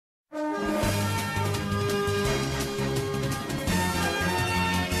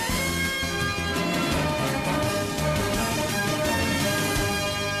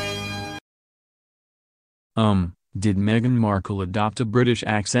Did Meghan Markle adopt a British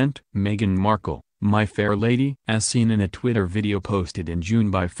accent? Meghan Markle, My Fair Lady, as seen in a Twitter video posted in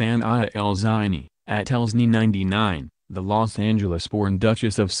June by fan Aya Elzini, at Elzini99, the Los Angeles-born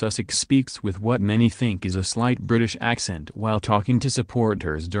Duchess of Sussex speaks with what many think is a slight British accent while talking to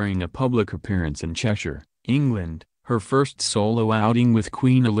supporters during a public appearance in Cheshire, England, her first solo outing with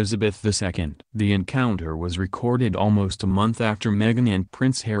Queen Elizabeth II. The encounter was recorded almost a month after Meghan and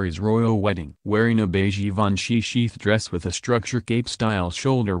Prince Harry's royal wedding. Wearing a beige Givenchy sheath dress with a structure cape-style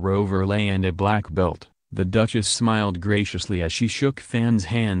shoulder overlay and a black belt, the Duchess smiled graciously as she shook fans'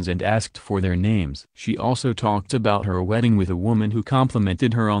 hands and asked for their names. She also talked about her wedding with a woman who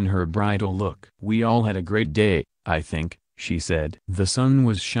complimented her on her bridal look. "We all had a great day, I think," she said. "The sun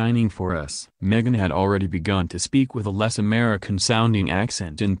was shining for us." Meghan had already begun to speak with a less American-sounding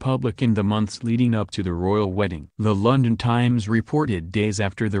accent in public in the months leading up to the royal wedding. The London Times reported days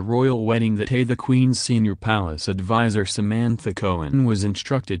after the royal wedding that the Queen's senior palace advisor Samantha Cohen was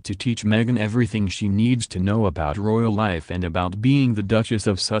instructed to teach Meghan everything she needs to know about royal life and about being the Duchess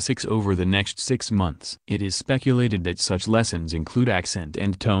of Sussex over the next 6 months. It is speculated that such lessons include accent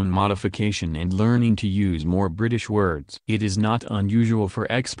and tone modification and learning to use more British words. It is not unusual for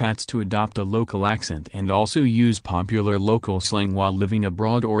expats to adopt a local accent and also use popular local slang while living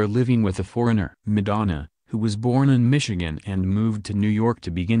abroad or living with a foreigner. Madonna, who was born in Michigan and moved to New York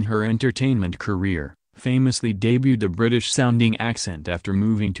to begin her entertainment career, famously debuted a British-sounding accent after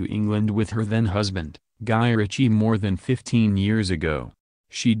moving to England with her then-husband, Guy Ritchie, more than 15 years ago.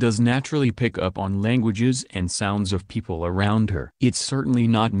 She does naturally pick up on languages and sounds of people around her. "It's certainly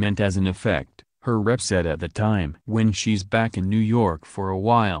not meant as an effect," her rep said at the time. "When she's back in New York for a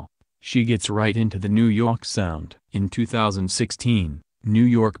while, she gets right into the New York sound." In 2016, New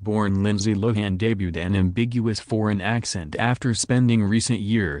York-born Lindsay Lohan debuted an ambiguous foreign accent after spending recent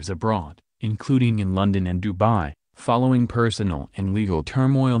years abroad, including in London and Dubai, following personal and legal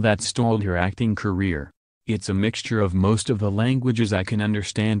turmoil that stalled her acting career. "It's a mixture of most of the languages I can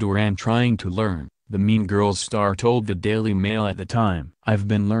understand or am trying to learn," the Mean Girls star told the Daily Mail at the time. "I've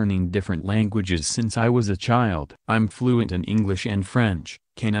been learning different languages since I was a child. I'm fluent in English and French,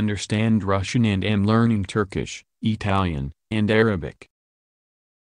 can understand Russian and am learning Turkish, Italian, and Arabic."